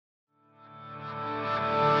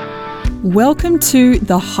Welcome to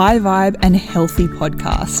the High Vibe and Healthy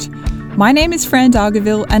podcast. My name is Fran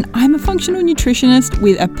Dargaville and I'm a functional nutritionist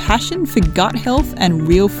with a passion for gut health and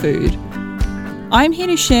real food. I'm here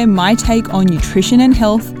to share my take on nutrition and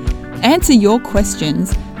health, answer your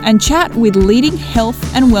questions, and chat with leading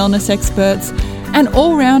health and wellness experts and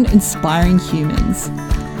all-round inspiring humans.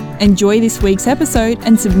 Enjoy this week's episode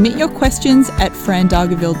and submit your questions at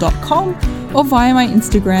frandargaville.com or via my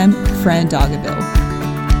Instagram, frandargaville.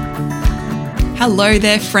 Hello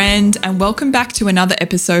there, friend, and welcome back to another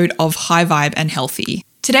episode of High Vibe and Healthy.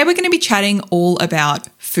 Today we're going to be chatting all about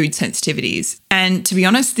food sensitivities. And to be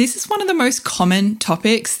honest, this is one of the most common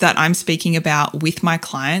topics that I'm speaking about with my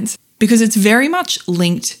clients because it's very much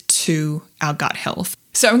linked to our gut health.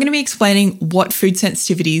 So I'm going to be explaining what food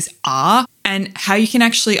sensitivities are and how you can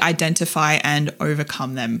actually identify and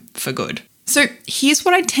overcome them for good. So here's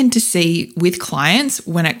what I tend to see with clients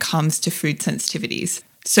when it comes to food sensitivities.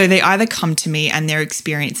 So they either come to me and they're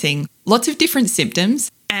experiencing lots of different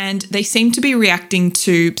symptoms and they seem to be reacting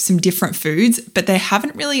to some different foods, but they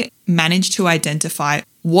haven't really managed to identify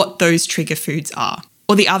what those trigger foods are.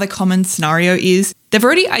 Or the other common scenario is they've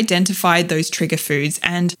already identified those trigger foods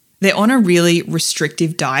and they're on a really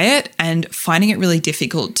restrictive diet and finding it really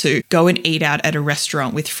difficult to go and eat out at a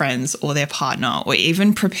restaurant with friends or their partner or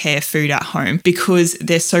even prepare food at home because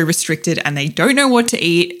they're so restricted and they don't know what to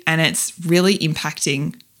eat and it's really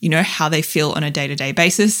impacting, how they feel on a day-to-day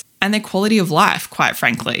basis and their quality of life, quite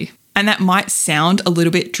frankly. And that might sound a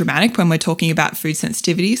little bit dramatic when we're talking about food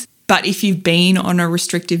sensitivities, but if you've been on a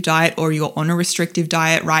restrictive diet or you're on a restrictive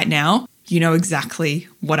diet right now, you know exactly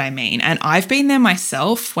what I mean. And I've been there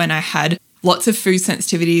myself when I had lots of food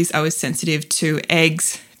sensitivities. I was sensitive to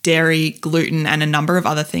eggs, dairy, gluten, and a number of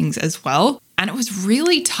other things as well. And it was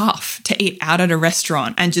really tough to eat out at a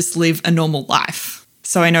restaurant and just live a normal life.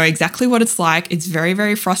 So I know exactly what it's like. It's very,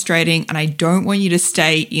 very frustrating. And I don't want you to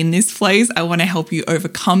stay in this place. I want to help you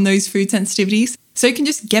overcome those food sensitivities so you can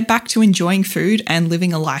just get back to enjoying food and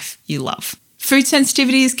living a life you love. Food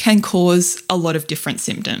sensitivities can cause a lot of different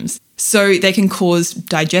symptoms. So they can cause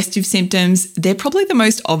digestive symptoms. They're probably the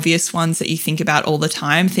most obvious ones that you think about all the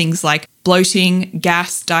time. Things like bloating,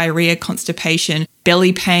 gas, diarrhea, constipation,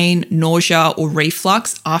 belly pain, nausea, or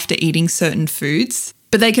reflux after eating certain foods.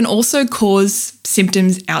 But they can also cause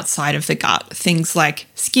symptoms outside of the gut. Things like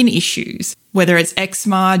skin issues, whether it's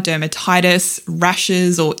eczema, dermatitis,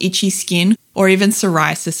 rashes, or itchy skin, or even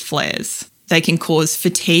psoriasis flares. They can cause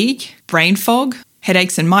fatigue, brain fog,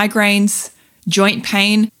 headaches and migraines, joint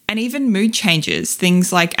pain, and even mood changes,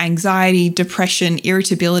 things like anxiety, depression,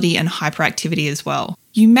 irritability, and hyperactivity as well.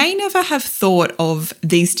 You may never have thought of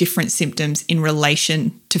these different symptoms in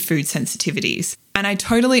relation to food sensitivities. And I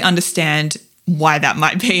totally understand why that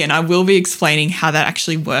might be, and I will be explaining how that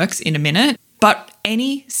actually works in a minute. But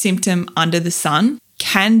any symptom under the sun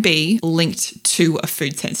can be linked to a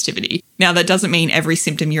food sensitivity. Now, that doesn't mean every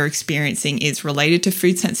symptom you're experiencing is related to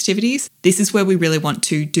food sensitivities. This is where we really want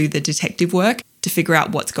to do the detective work to figure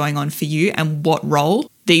out what's going on for you and what role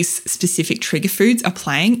these specific trigger foods are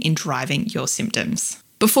playing in driving your symptoms.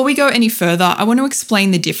 Before we go any further, I want to explain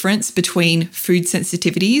the difference between food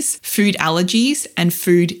sensitivities, food allergies, and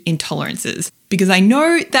food intolerances, because I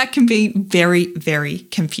know that can be very, very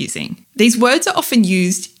confusing. These words are often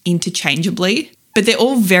used interchangeably, but they're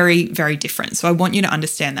all very, very different. So I want you to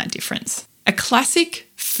understand that difference. A classic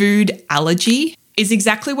food allergy is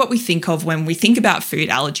exactly what we think of when we think about food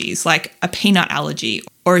allergies, like a peanut allergy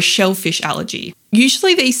or a shellfish allergy.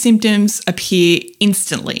 Usually these symptoms appear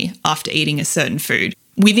instantly after eating a certain food,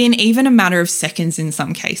 within even a matter of seconds in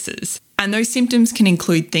some cases. And those symptoms can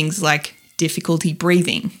include things like difficulty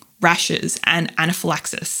breathing, rashes, and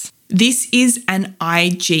anaphylaxis. This is an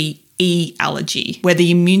IgE allergy, where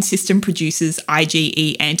the immune system produces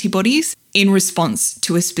IgE antibodies in response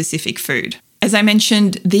to a specific food. As I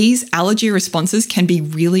mentioned, these allergy responses can be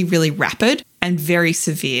really, really rapid and very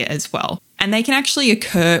severe as well. And they can actually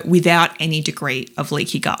occur without any degree of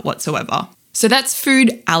leaky gut whatsoever. So that's food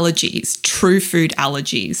allergies, true food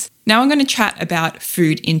allergies. Now I'm going to chat about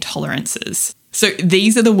food intolerances. So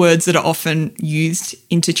these are the words that are often used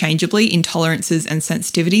interchangeably, intolerances and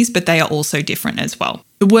sensitivities, but they are also different as well.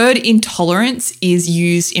 The word intolerance is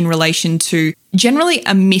used in relation to generally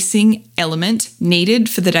a missing element needed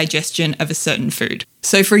for the digestion of a certain food.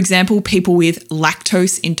 So for example, people with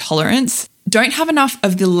lactose intolerance don't have enough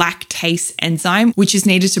of the lactase enzyme, which is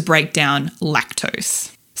needed to break down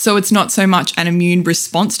lactose. So it's not so much an immune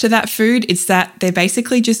response to that food, it's that they're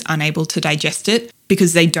basically just unable to digest it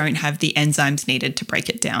because they don't have the enzymes needed to break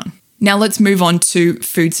it down. Now let's move on to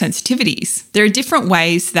food sensitivities. There are different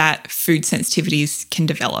ways that food sensitivities can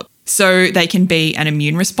develop. So they can be an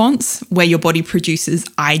immune response where your body produces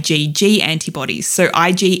IgG antibodies. So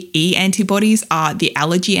IgE antibodies are the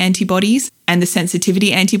allergy antibodies and the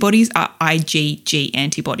sensitivity antibodies are IgG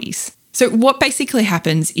antibodies. So what basically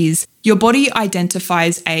happens is your body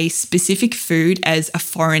identifies a specific food as a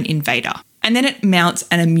foreign invader, and then it mounts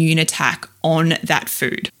an immune attack on that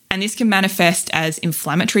food. And this can manifest as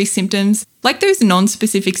inflammatory symptoms, like those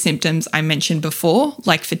non-specific symptoms I mentioned before,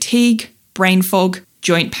 like fatigue, brain fog,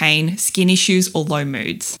 joint pain, skin issues, or low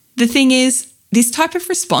moods. The thing is, this type of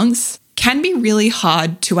response can be really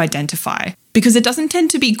hard to identify because it doesn't tend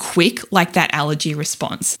to be quick like that allergy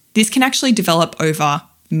response. This can actually develop over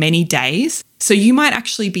many days. So you might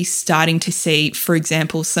actually be starting to see, for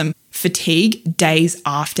example, some fatigue days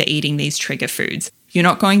after eating these trigger foods. You're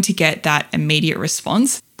not going to get that immediate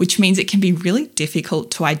response, which means it can be really difficult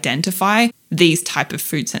to identify these type of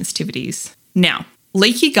food sensitivities. Now,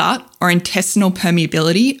 leaky gut or intestinal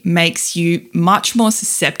permeability makes you much more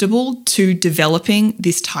susceptible to developing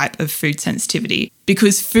this type of food sensitivity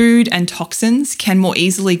because food and toxins can more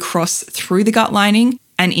easily cross through the gut lining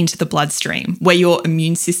and into the bloodstream, where your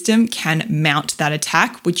immune system can mount that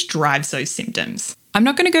attack, which drives those symptoms. I'm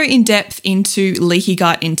not going to go in depth into leaky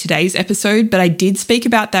gut in today's episode, but I did speak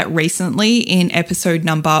about that recently in episode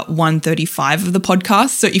number 135 of the podcast.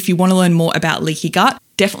 So if you want to learn more about leaky gut,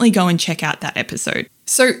 definitely go and check out that episode.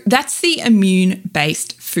 So that's the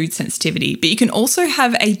immune-based food sensitivity, but you can also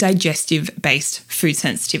have a digestive-based food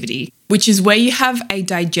sensitivity, which is where you have a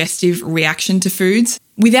digestive reaction to foods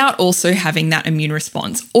without also having that immune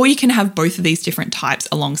response, or you can have both of these different types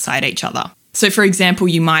alongside each other. So for example,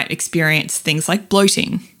 you might experience things like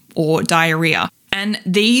bloating or diarrhea. And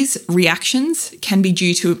these reactions can be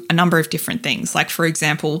due to a number of different things, like for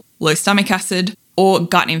example, low stomach acid or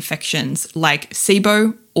gut infections like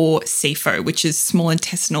SIBO or SIFO, which is small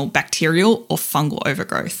intestinal bacterial or fungal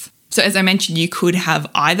overgrowth. So as I mentioned, you could have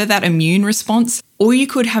either that immune response or you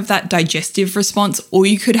could have that digestive response, or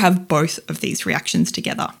you could have both of these reactions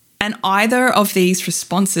together. And either of these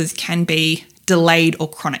responses can be delayed or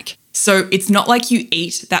chronic. So it's not like you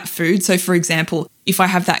eat that food. So for example, if I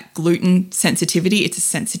have that gluten sensitivity, it's a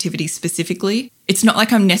sensitivity specifically, it's not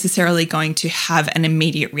like I'm necessarily going to have an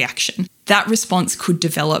immediate reaction. That response could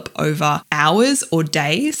develop over hours or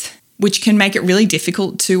days, which can make it really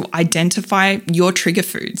difficult to identify your trigger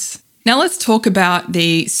foods. Now let's talk about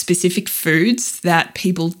the specific foods that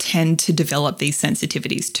people tend to develop these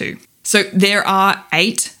sensitivities to. So there are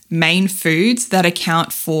 8 main foods that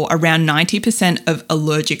account for around 90% of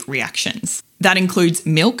allergic reactions. That includes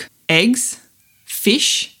milk, eggs,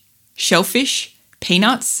 fish, shellfish,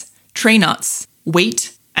 peanuts, tree nuts,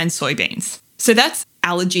 wheat, and soybeans. So that's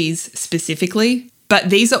allergies specifically, but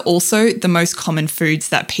these are also the most common foods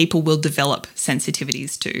that people will develop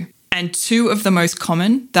sensitivities to. And 2 of the most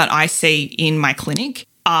common that I see in my clinic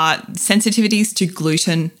are sensitivities to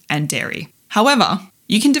gluten and dairy. However,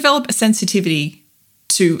 you can develop a sensitivity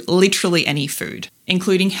to literally any food,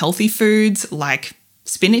 including healthy foods like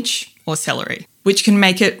spinach or celery, which can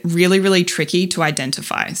make it really, really tricky to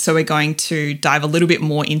identify. So we're going to dive a little bit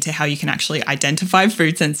more into how you can actually identify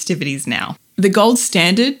food sensitivities now. The gold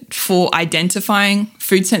standard for identifying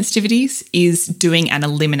food sensitivities is doing an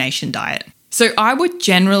elimination diet. So I would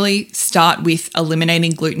generally start with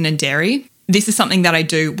eliminating gluten and dairy. This is something that I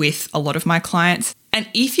do with a lot of my clients. And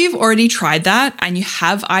if you've already tried that and you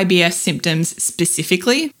have IBS symptoms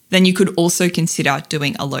specifically, then you could also consider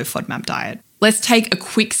doing a low FODMAP diet. Let's take a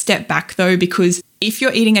quick step back though, because if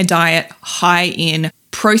you're eating a diet high in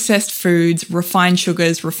processed foods, refined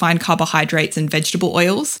sugars, refined carbohydrates, and vegetable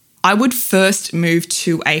oils, I would first move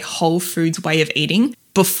to a whole foods way of eating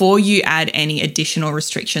before you add any additional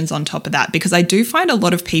restrictions on top of that, because I do find a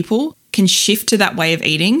lot of people can shift to that way of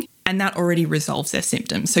eating and that already resolves their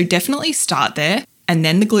symptoms. So definitely start there, and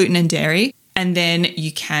then the gluten and dairy, and then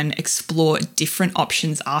you can explore different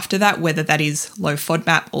options after that, whether that is low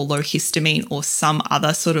FODMAP or low histamine or some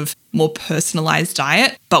other sort of more personalized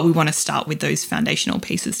diet, but we want to start with those foundational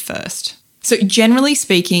pieces first. So generally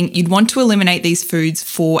speaking, you'd want to eliminate these foods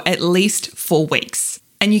for at least 4 weeks,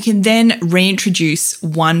 and you can then reintroduce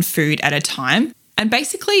one food at a time and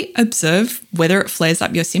basically observe whether it flares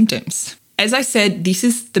up your symptoms. As I said, this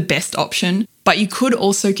is the best option, but you could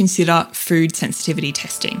also consider food sensitivity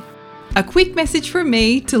testing. A quick message from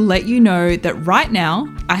me to let you know that right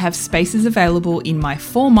now I have spaces available in my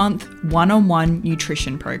 4-month one-on-one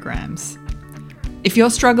nutrition programs. If you're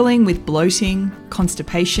struggling with bloating,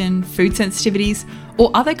 constipation, food sensitivities, or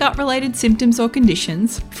other gut-related symptoms or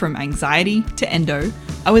conditions, from anxiety to endo,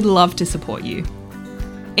 I would love to support you.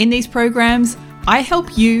 In these programs, I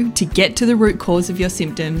help you to get to the root cause of your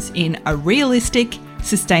symptoms in a realistic,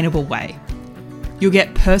 sustainable way. You'll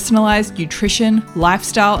get personalised nutrition,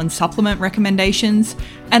 lifestyle and supplement recommendations,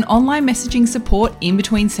 and online messaging support in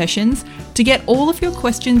between sessions to get all of your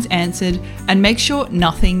questions answered and make sure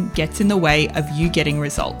nothing gets in the way of you getting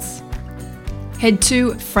results. Head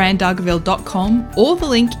to frandargaville.com or the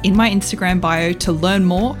link in my Instagram bio to learn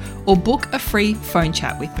more or book a free phone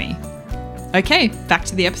chat with me. Okay, back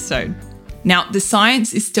to the episode. Now, the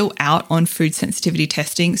science is still out on food sensitivity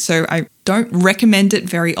testing, so I don't recommend it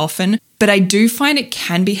very often, but I do find it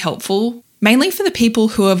can be helpful, mainly for the people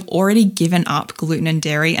who have already given up gluten and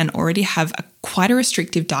dairy and already have quite a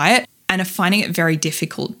restrictive diet and are finding it very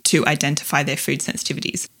difficult to identify their food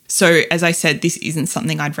sensitivities. So as I said, this isn't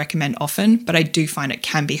something I'd recommend often, but I do find it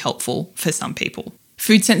can be helpful for some people.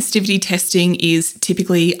 Food sensitivity testing is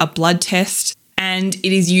typically a blood test, and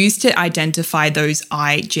it is used to identify those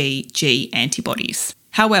IgG antibodies.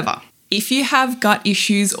 However, if you have gut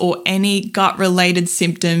issues or any gut-related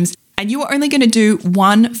symptoms and you are only going to do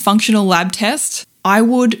one functional lab test, I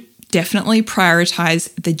would definitely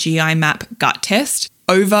prioritize the GI map gut test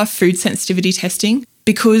over food sensitivity testing,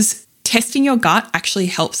 because testing your gut actually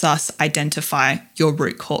helps us identify your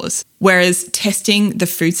root cause. Whereas testing the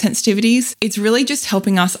food sensitivities, it's really just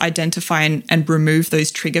helping us identify and remove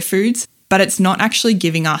those trigger foods, but it's not actually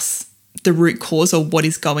giving us the root cause or what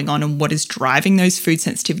is going on and what is driving those food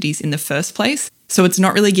sensitivities in the first place. So it's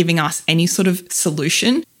not really giving us any sort of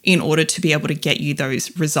solution in order to be able to get you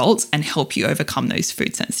those results and help you overcome those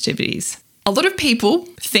food sensitivities. A lot of people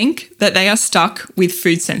think that they are stuck with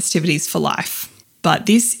food sensitivities for life, but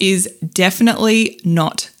this is definitely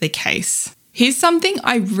not the case. Here's something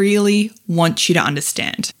I really want you to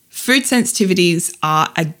understand. Food sensitivities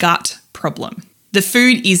are a gut problem. The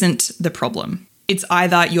food isn't the problem. It's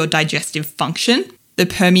either your digestive function, the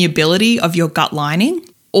permeability of your gut lining,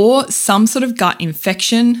 or some sort of gut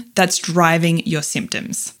infection that's driving your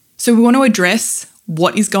symptoms. So we want to address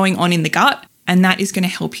what is going on in the gut, and that is going to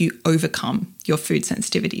help you overcome your food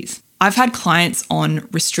sensitivities. I've had clients on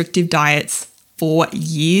restrictive diets for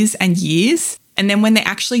years and years, and then when they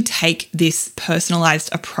actually take this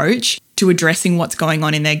personalized approach to addressing what's going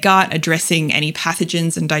on in their gut, addressing any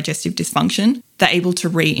pathogens and digestive dysfunction, they're able to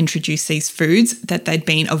reintroduce these foods that they'd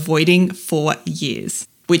been avoiding for years,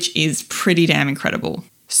 which is pretty damn incredible.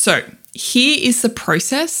 So here is the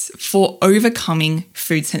process for overcoming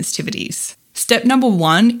food sensitivities. Step number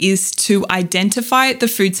 1 is to identify the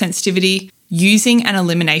food sensitivity using an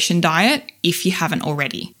elimination diet if you haven't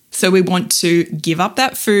already. So we want to give up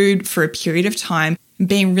that food for a period of time,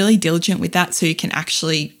 being really diligent with that so you can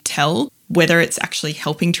actually tell whether it's actually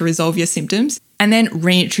helping to resolve your symptoms, and then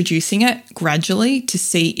reintroducing it gradually to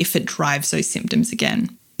see if it drives those symptoms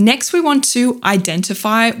again. Next, we want to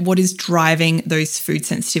identify what is driving those food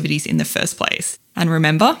sensitivities in the first place. And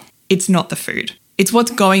remember, it's not the food. It's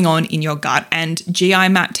what's going on in your gut, and GI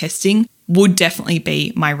map testing would definitely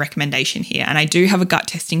be my recommendation here. And I do have a gut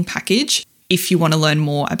testing package if you want to learn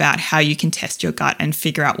more about how you can test your gut and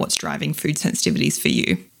figure out what's driving food sensitivities for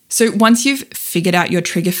you. So once you've figured out your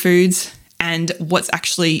trigger foods and what's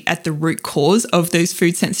actually at the root cause of those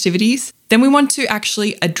food sensitivities, then we want to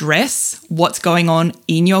actually address what's going on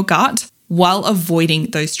in your gut while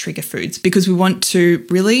avoiding those trigger foods, because we want to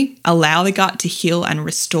really allow the gut to heal and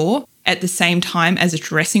restore at the same time as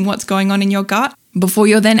addressing what's going on in your gut before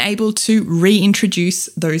you're then able to reintroduce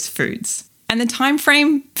those foods. And the time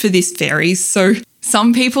frame for this varies. So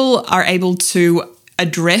some people are able to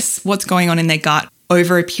address what's going on in their gut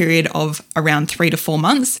over a period of around 3 to 4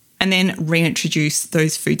 months and then reintroduce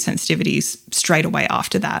those food sensitivities straight away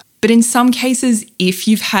after that. But in some cases, if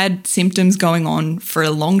you've had symptoms going on for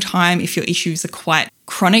a long time, if your issues are quite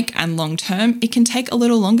chronic and long term, it can take a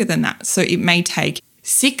little longer than that. So it may take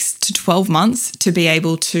 6 to 12 months to be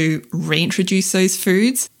able to reintroduce those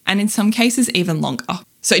foods, and in some cases even longer.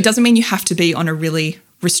 So it doesn't mean you have to be on a really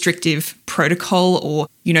restrictive protocol or,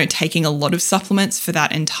 taking a lot of supplements for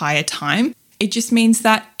that entire time. It just means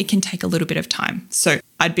that it can take a little bit of time. So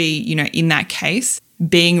I'd be, in that case,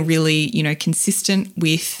 being really, consistent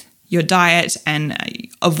with your diet and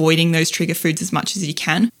avoiding those trigger foods as much as you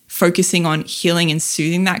can, focusing on healing and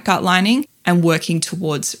soothing that gut lining and working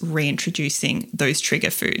towards reintroducing those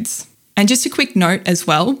trigger foods. And just a quick note as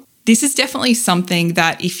well, this is definitely something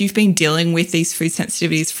that if you've been dealing with these food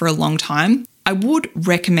sensitivities for a long time, I would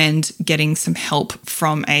recommend getting some help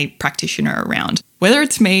from a practitioner around, whether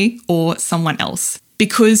it's me or someone else.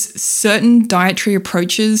 Because certain dietary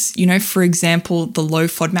approaches, for example, the low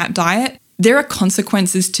FODMAP diet, there are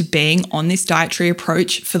consequences to being on this dietary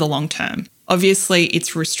approach for the long term. Obviously,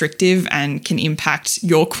 it's restrictive and can impact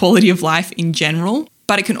your quality of life in general,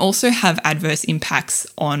 but it can also have adverse impacts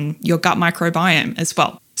on your gut microbiome as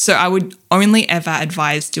well. So I would only ever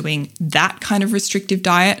advise doing that kind of restrictive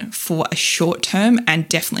diet for a short term, and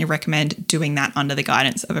definitely recommend doing that under the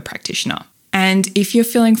guidance of a practitioner. And if you're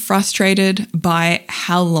feeling frustrated by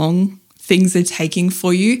how long things are taking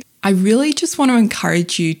for you, I really just want to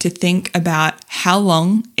encourage you to think about how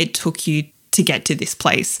long it took you to get to this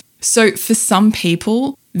place. So for some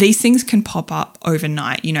people, these things can pop up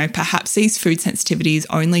overnight. Perhaps these food sensitivities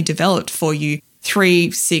only developed for you 3,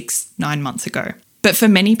 6, 9 months ago. But for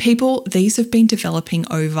many people, these have been developing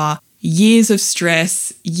over years of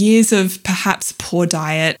stress, years of perhaps poor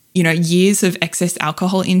diet, years of excess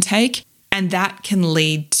alcohol intake, and that can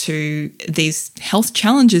lead to these health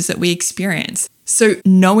challenges that we experience. So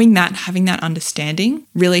knowing that, having that understanding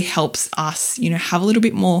really helps us, have a little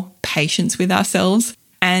bit more patience with ourselves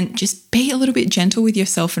and just be a little bit gentle with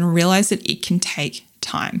yourself and realize that it can take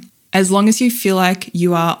time. As long as you feel like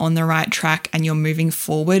you are on the right track and you're moving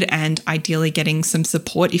forward and ideally getting some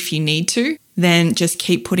support if you need to, then just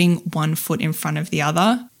keep putting one foot in front of the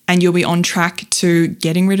other and you'll be on track to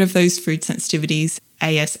getting rid of those food sensitivities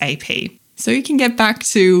ASAP. So you can get back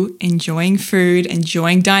to enjoying food,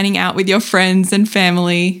 enjoying dining out with your friends and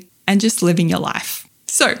family, and just living your life.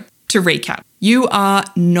 So to recap, you are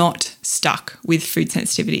not stuck with food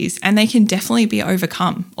sensitivities and they can definitely be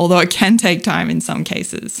overcome, although it can take time in some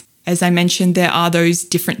cases. As I mentioned, there are those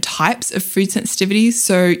different types of food sensitivities.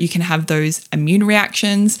 So you can have those immune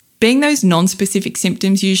reactions, being those non-specific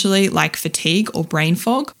symptoms usually like fatigue or brain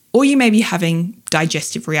fog, or you may be having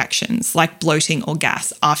digestive reactions like bloating or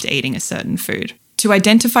gas after eating a certain food. To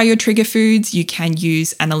identify your trigger foods, you can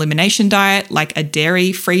use an elimination diet like a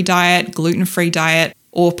dairy-free diet, gluten-free diet,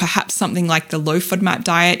 or perhaps something like the low FODMAP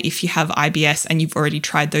diet if you have IBS and you've already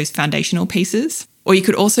tried those foundational pieces. Or you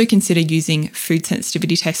could also consider using food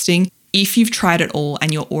sensitivity testing if you've tried it all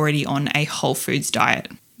and you're already on a whole foods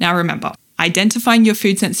diet. Now remember, identifying your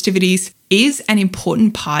food sensitivities is an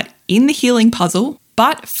important part in the healing puzzle,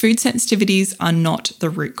 but food sensitivities are not the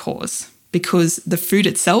root cause because the food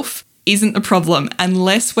itself isn't the problem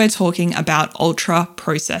unless we're talking about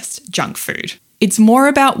ultra-processed junk food. It's more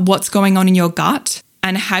about what's going on in your gut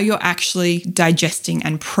and how you're actually digesting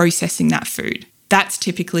and processing that food. That's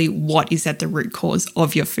typically what is at the root cause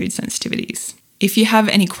of your food sensitivities. If you have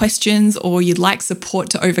any questions or you'd like support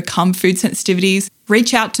to overcome food sensitivities,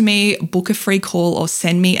 reach out to me, book a free call, or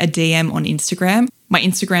send me a DM on Instagram. My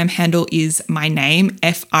Instagram handle is my name,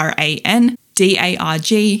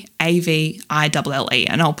 FRANDARGAVILLE,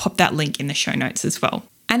 and I'll pop that link in the show notes as well.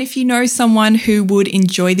 And if you know someone who would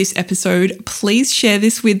enjoy this episode, please share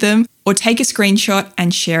this with them or take a screenshot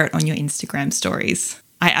and share it on your Instagram stories.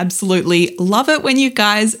 I absolutely love it when you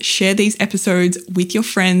guys share these episodes with your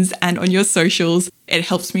friends and on your socials. It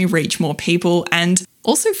helps me reach more people and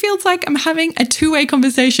also feels like I'm having a two-way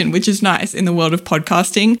conversation, which is nice in the world of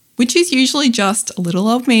podcasting, which is usually just a little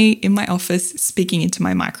of me in my office speaking into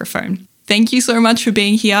my microphone. Thank you so much for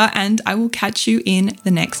being here, and I will catch you in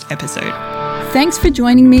the next episode. Thanks for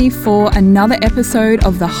joining me for another episode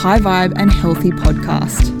of the High Vibe and Healthy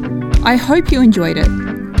podcast. I hope you enjoyed it.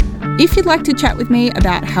 If you'd like to chat with me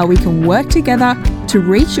about how we can work together to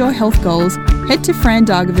reach your health goals, head to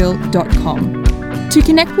frandargaville.com. To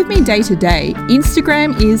connect with me day to day,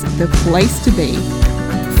 Instagram is the place to be.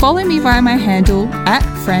 Follow me via my handle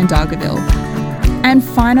 @frandargaville. And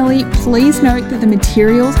finally, please note that the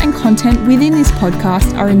materials and content within this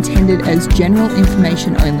podcast are intended as general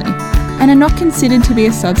information only and are not considered to be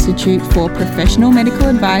a substitute for professional medical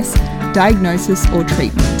advice, diagnosis, or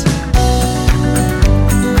treatment.